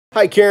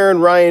Hi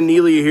Karen, Ryan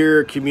Neely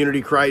here,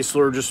 Community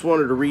Chrysler. Just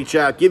wanted to reach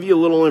out, give you a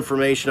little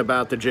information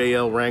about the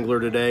JL Wrangler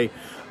today.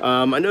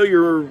 I know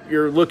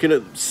you're looking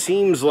at,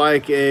 seems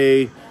like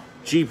a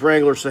Jeep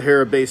Wrangler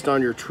Sahara based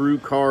on your True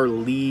Car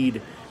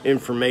lead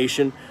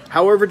information.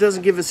 However, it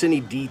doesn't give us any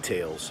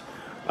details.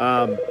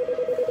 I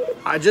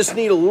just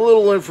need a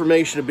little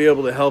information to be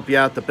able to help you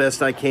out the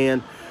best I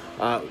can.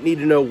 Need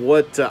to know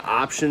what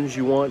options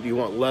you want. Do you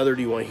want leather?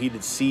 Do you want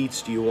heated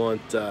seats? Do you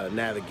want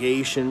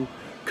navigation?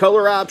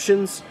 Color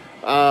options?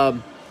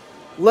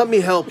 Let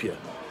me help you.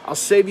 I'll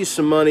save you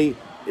some money.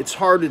 It's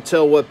hard to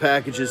tell what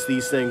packages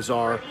these things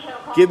are.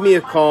 Give me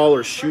a call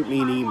or shoot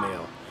me an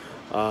email.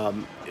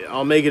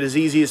 I'll make it as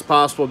easy as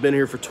possible. I've been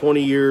here for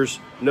 20 years,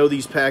 know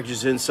these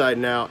packages inside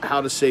and out, how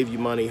to save you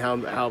money,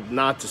 how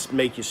not to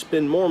make you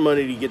spend more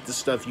money to get the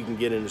stuff you can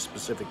get in a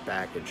specific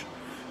package.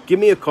 Give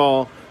me a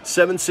call,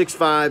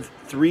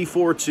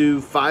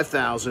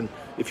 765-342-5000.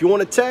 If you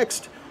want to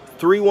text,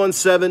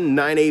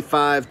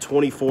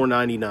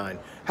 317-985-2499.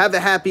 Have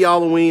a happy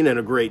Halloween and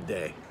a great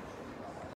day.